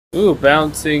Ooh,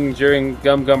 bouncing during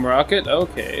Gum Gum Rocket?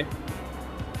 Okay.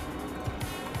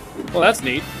 Well, that's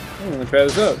neat. I'm gonna try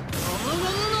this out.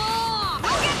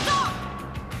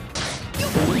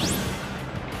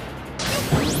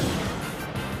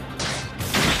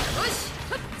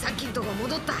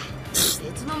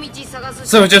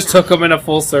 So it just took him in a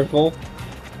full circle.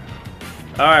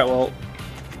 Alright, well.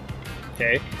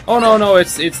 Okay. Oh no,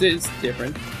 it's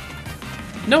different.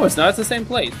 No, it's not. It's the same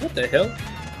place. What the hell?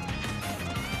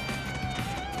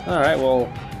 Alright, well,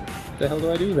 what the hell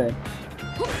do I do then?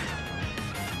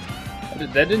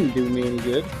 That didn't do me any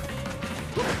good.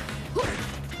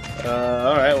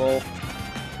 Alright, well.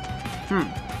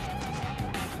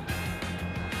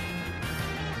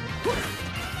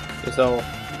 Guess I'll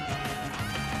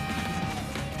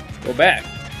go back.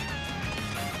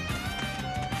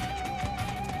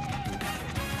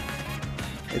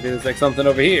 Maybe there's like something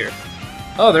over here.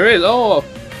 Oh, there is. Oh,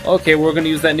 okay, we're gonna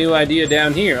use that new idea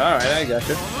down here. Alright, I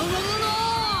gotcha.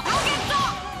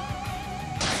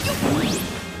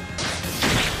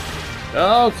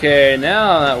 Okay,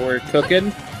 now that we're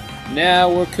cooking. Now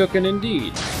we're cooking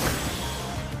indeed.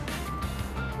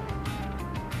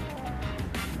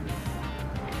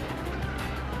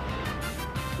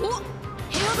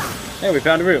 Hey, we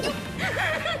found a room.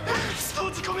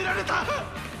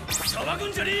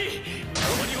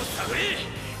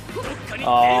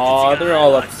 Aw, they're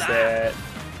all upset.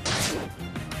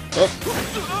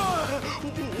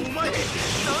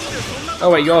 Oh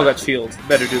wait, you all got shields.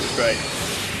 Better do this right.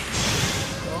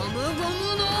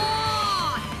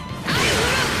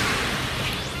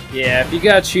 Yeah, if you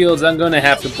got shields, I'm gonna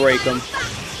have to break them.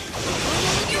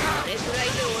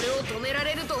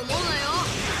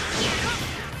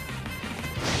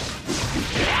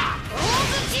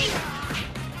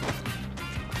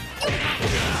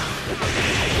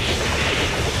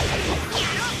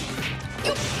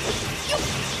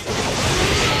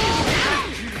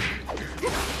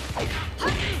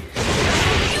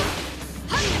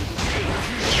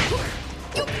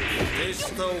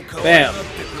 Bam!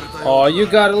 Oh, you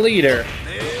got a leader.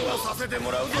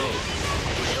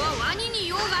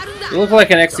 You look like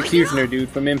an executioner dude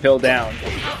from Impel Down.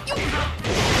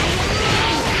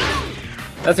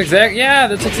 That's exactly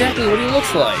what he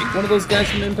looks like. One of those guys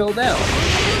from Impel Down.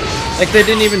 Like they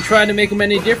didn't even try to make him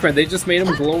any different. They just made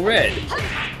him glow red.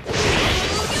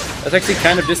 That's actually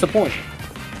kind of disappointing.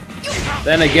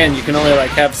 Then again, you can only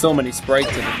like have so many sprites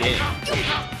in the game.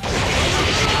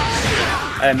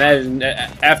 I imagine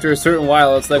after a certain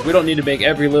while, it's like we don't need to make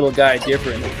every little guy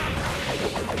different.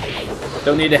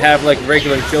 Don't need to have like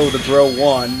regular Joe the Bro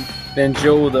 1, then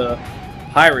Joe the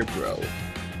Pirate Bro.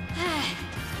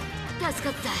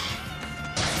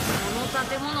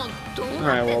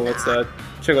 Alright, well let's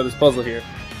check out this puzzle here.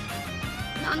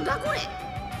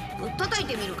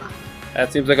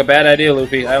 That seems like a bad idea,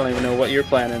 Luffy. I don't even know what you're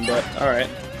planning, but alright.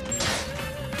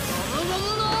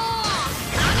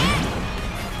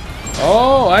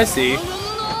 Oh, I see.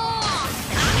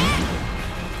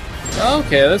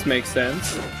 Okay, this makes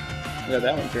sense. Got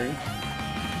that one turned.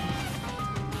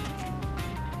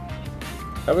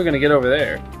 How are we gonna get over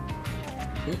there?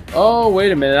 Oh,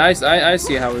 wait a minute. I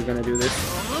see how we're gonna do this.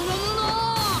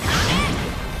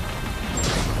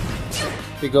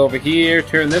 We go over here,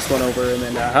 turn this one over, and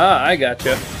then aha, I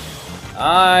gotcha.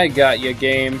 I got you,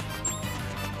 game.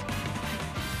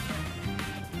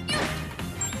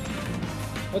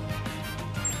 What?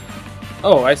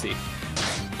 Oh, I see.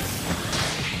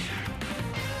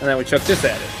 And then we chuck this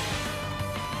at it.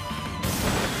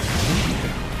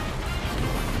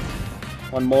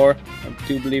 One more.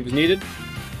 2 believers needed.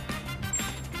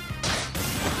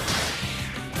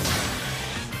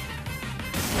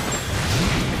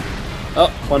 Oh,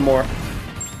 one more.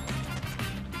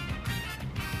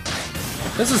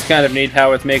 This is kind of neat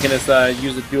how it's making us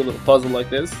use it to do a little puzzle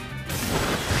like this.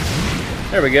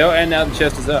 There we go, and now the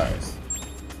chest is ours.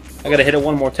 I gotta hit it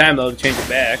one more time though to change it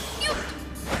back.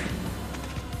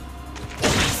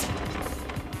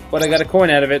 But I got a coin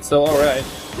out of it, so alright.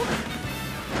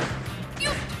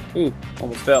 Ooh,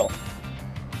 almost fell.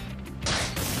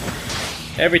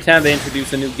 Every time they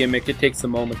introduce a new gimmick, it takes a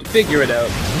moment to figure it out.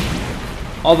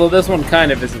 Although this one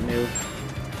kind of isn't new.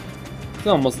 It's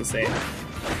almost the same.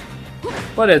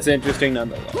 But it's interesting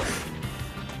nonetheless.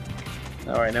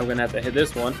 Alright, now we're gonna have to hit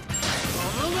this one.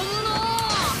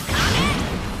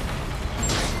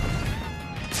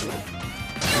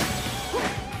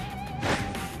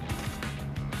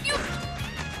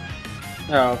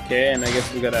 Okay, and I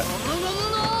guess we gotta...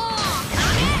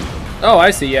 Oh,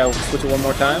 I see, yeah, we'll switch it one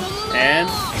more time. And...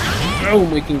 boom,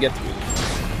 we can get through.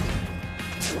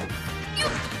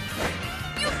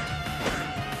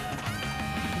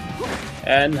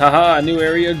 And haha, a new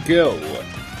area, go.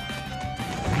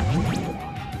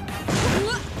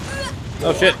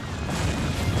 Oh shit.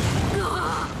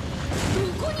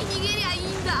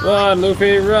 Run,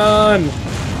 Luffy, run!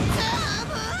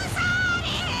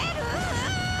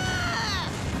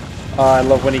 Oh, I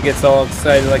love when he gets all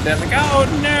excited like that. Like, oh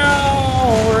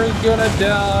no! We're gonna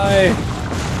die!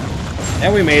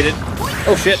 And we made it.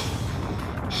 Oh shit.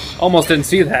 Almost didn't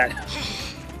see that.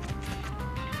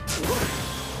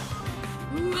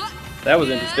 That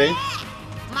was interesting.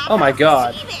 Oh my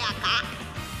god.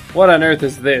 What on earth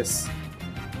is this?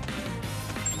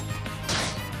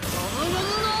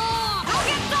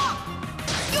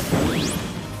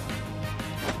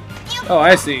 Oh,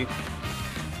 I see.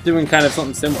 Doing kind of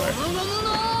something similar.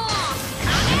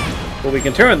 Well, we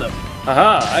can turn them.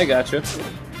 Aha, I gotcha.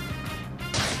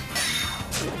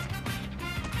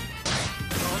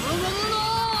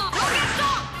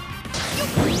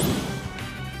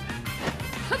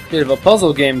 Bit of a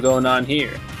puzzle game going on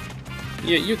here.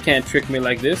 You can't trick me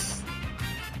like this.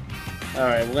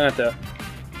 Alright, we're gonna have to...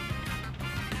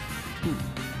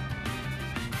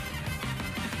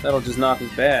 That'll just knock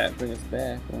us back, bring us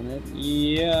back, won't it?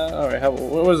 Yeah, alright,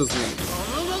 what was this one?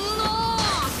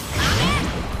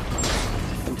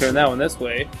 Can turn that one this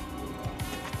way.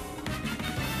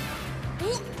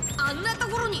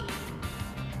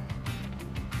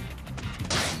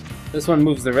 This one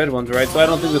moves the red ones, right? So I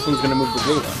don't think this one's gonna move the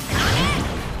blue one.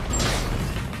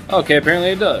 Okay,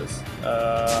 apparently it does.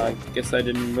 I guess I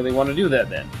didn't really want to do that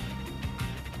then.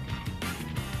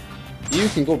 You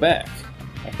can go back,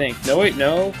 I think. No, wait,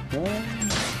 no. No.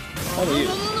 How do you?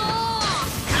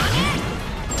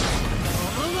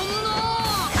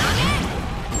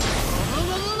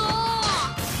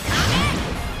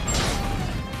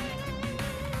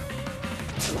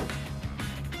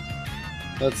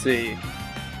 Let's see.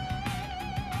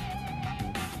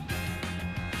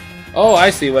 Oh, I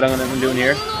see what I'm doing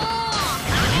here.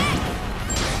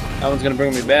 That one's gonna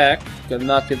bring me back. Gonna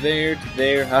knock it there to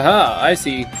there. Haha, I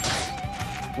see.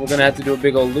 We're gonna have to do a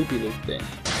big old loopy-loop thing.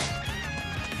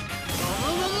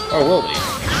 Or will we?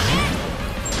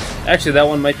 Actually, that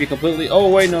one might be completely... Oh,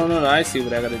 wait, no, I see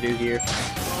what I gotta do here.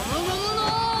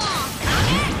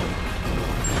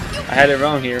 I had it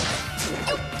wrong here.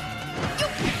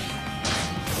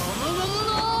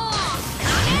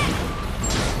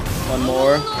 One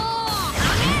more.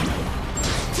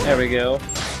 There we go.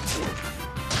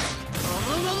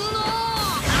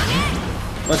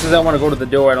 Much as I want to go to the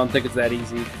door, I don't think it's that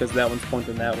easy because that one's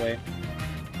pointing that way.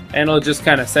 And it'll just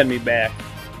kind of send me back.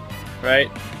 Right?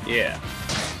 Yeah.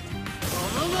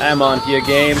 I'm on to your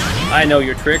game. I know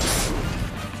your tricks.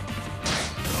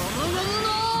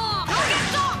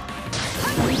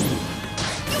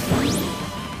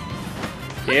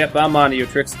 Yep, I'm on to your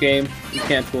tricks game. You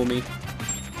can't fool me.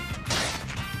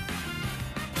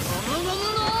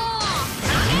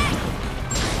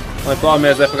 My problem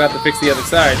is I forgot to fix the other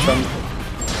side, so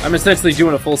I'm essentially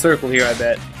doing a full circle here, I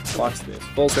bet. Watch this.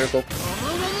 Full circle.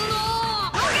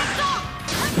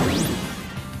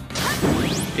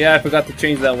 Yeah, I forgot to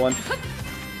change that one.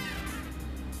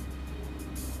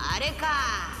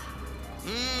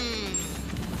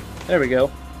 There we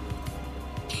go.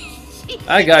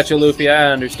 I got you, Luffy.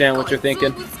 I understand what you're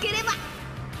thinking.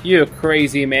 You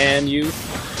crazy man, you.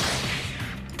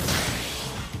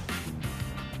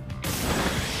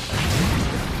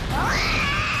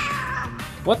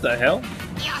 What the hell?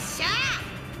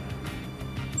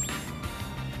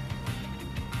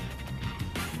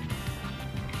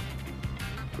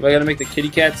 Do I gotta make the kitty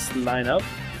cats line up?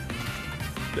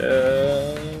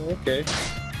 Okay.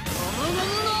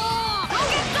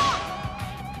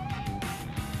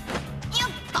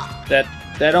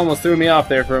 That almost threw me off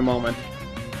there for a moment.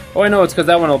 Oh, I know, it's because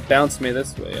that one will bounce me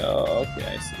this way. Oh, okay,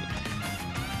 I see.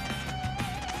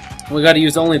 We gotta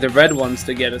use only the red ones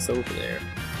to get us over there.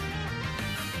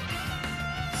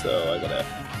 So I gotta...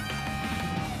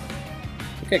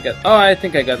 I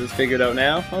think I got this figured out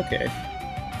now. Okay.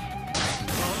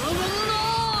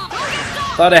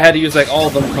 Thought I had to use like all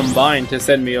of them combined to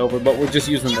send me over, but we're just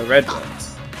using the red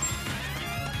ones.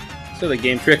 So the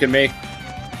game tricking me.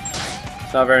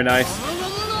 It's not very nice.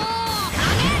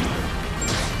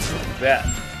 That.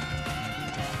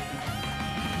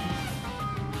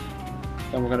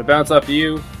 And we're gonna bounce off to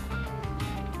you.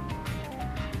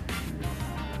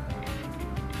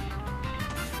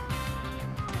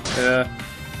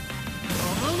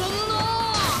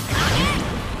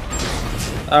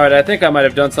 Alright, I think I might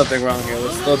have done something wrong here.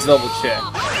 Let's double check.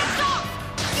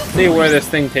 See where this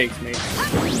thing takes me.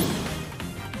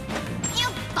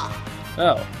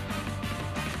 Oh.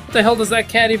 What the hell does that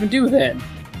cat even do then?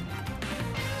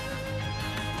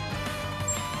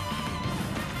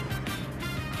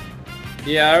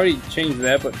 Yeah, I already changed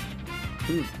that, but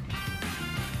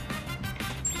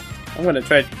I'm gonna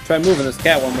try moving this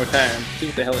cat one more time. See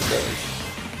what the hell it does.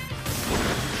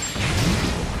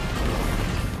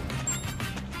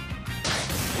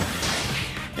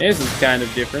 This is kind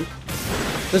of different.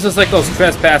 This is like those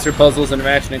trespasser puzzles in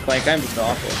Ratchet and Clank. I'm just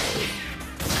awful at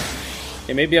those.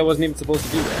 Okay, maybe I wasn't even supposed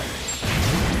to do that.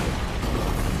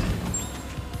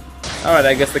 Alright,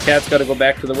 I guess the cat's gotta go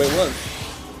back to the way it was.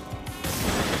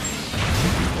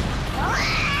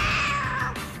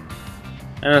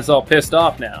 And it's all pissed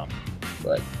off now.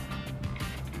 But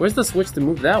where's the switch to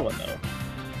move that one, though?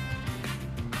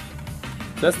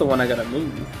 That's the one I gotta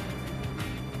move.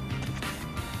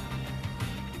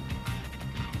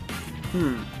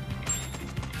 We'll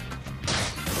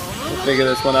figure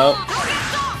this one out.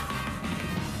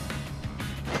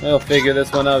 We'll figure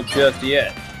this one out just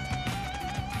yet.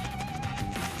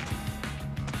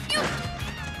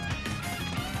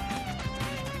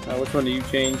 Which one do you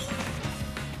change?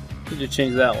 You just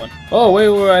change that one. Oh, wait,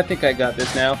 I think I got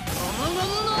this now.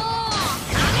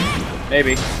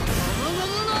 Maybe.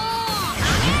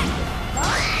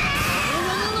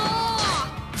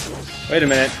 Wait a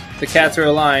minute. The cats are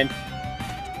aligned.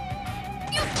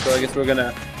 So I guess we're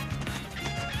gonna...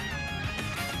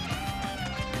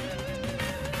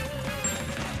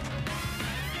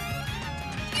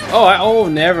 Oh,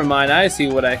 never mind. I see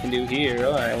what I can do here.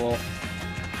 Alright, well...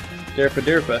 Derpa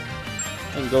derpa.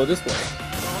 I can go this way.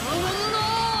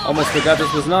 Almost forgot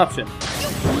this was an option.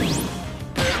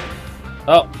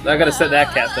 Oh, I gotta set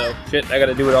that cat though. Shit, I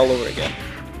gotta do it all over again.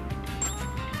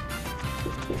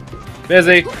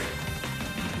 Busy!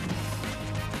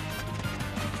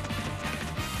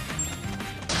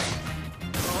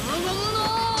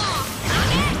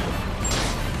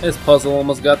 This puzzle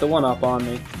almost got the one-up on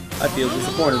me. I feel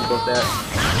disappointed about that.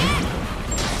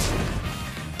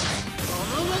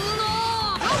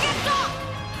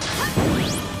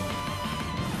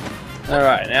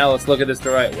 Alright, now let's look at this the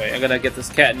right way. I gotta get this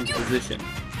cat into position.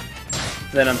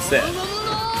 Then I'm set.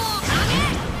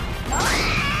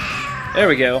 There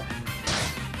we go.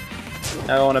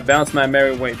 Now I want to bounce my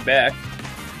merry way back.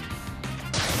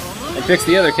 And fix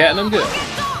the other cat and I'm good.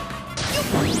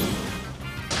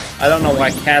 I don't know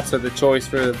why cats are the choice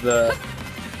for the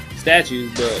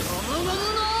statues, but...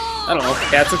 I don't know,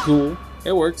 cats are cool.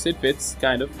 It works, it fits,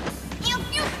 kind of.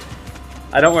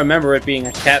 I don't remember it being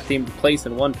a cat-themed place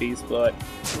in One Piece, but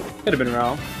could have been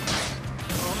wrong.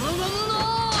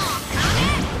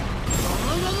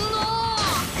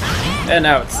 And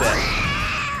now it's set.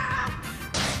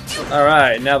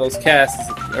 Alright, now those cats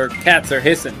are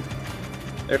hissing.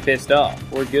 They're pissed off.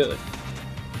 We're good.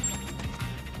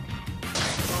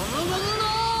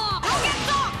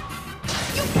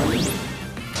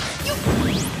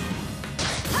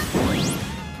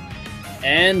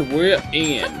 And we're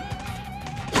in.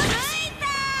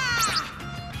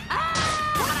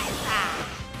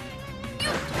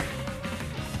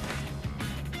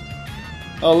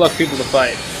 Oh look, people to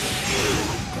fight.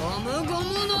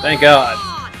 Thank God.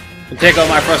 And take all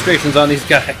my frustrations on these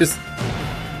guys.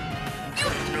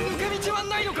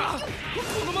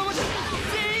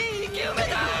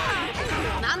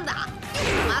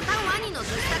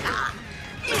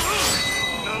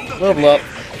 Level up.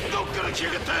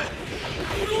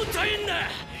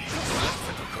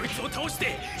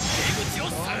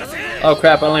 Oh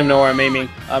crap, I don't even know where I'm aiming.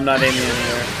 I'm not aiming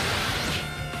anywhere.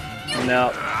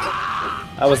 No.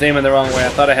 I was aiming the wrong way. I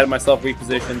thought I had myself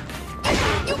repositioned.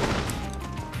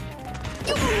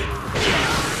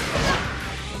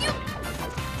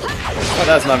 Oh,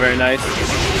 that's not very nice.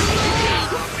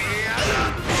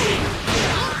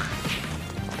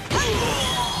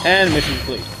 And mission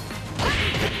complete.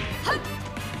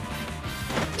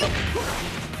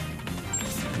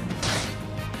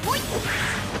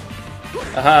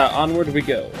 Aha, onward we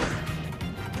go.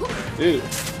 Ooh.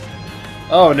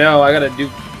 Oh no, I gotta do...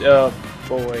 Oh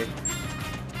boy.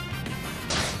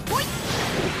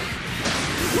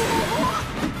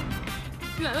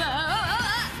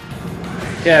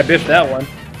 Yeah, I biffed that one.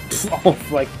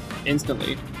 Almost like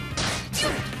instantly.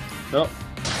 Nope.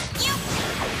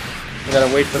 I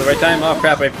gotta wait for the right time. Oh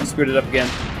crap, I screwed it up again.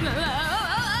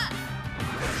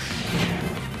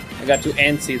 I got too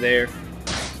antsy there.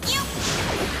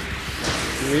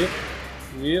 Yep.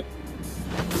 Yep.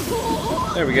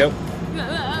 There we go.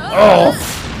 Oh!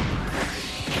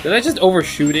 Did I just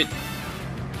overshoot it?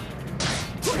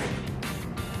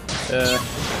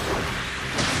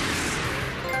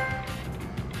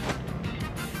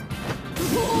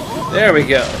 There we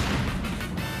go.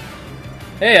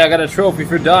 Hey, I got a trophy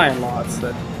for dying lots.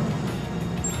 That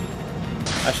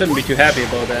I shouldn't be too happy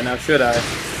about that now, should I?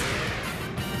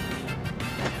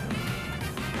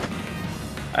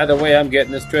 Either way, I'm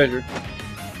getting this treasure.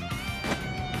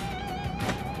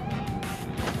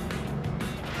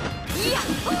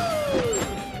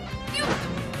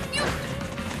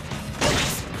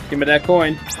 Give me that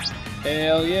coin.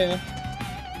 Hell yeah.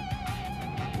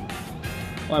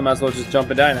 Well, I might as well just jump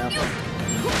and die now.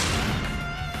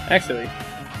 Actually.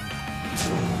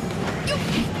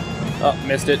 Oh,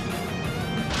 missed it.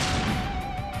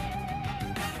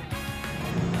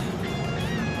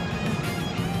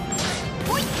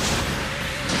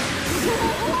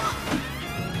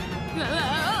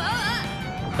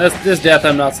 This death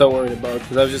I'm not so worried about,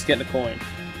 because I was just getting a coin.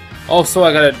 Oh, so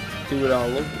I gotta do it all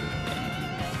over again.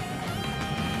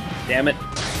 Damn it.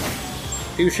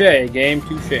 Touche, game,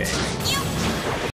 touche.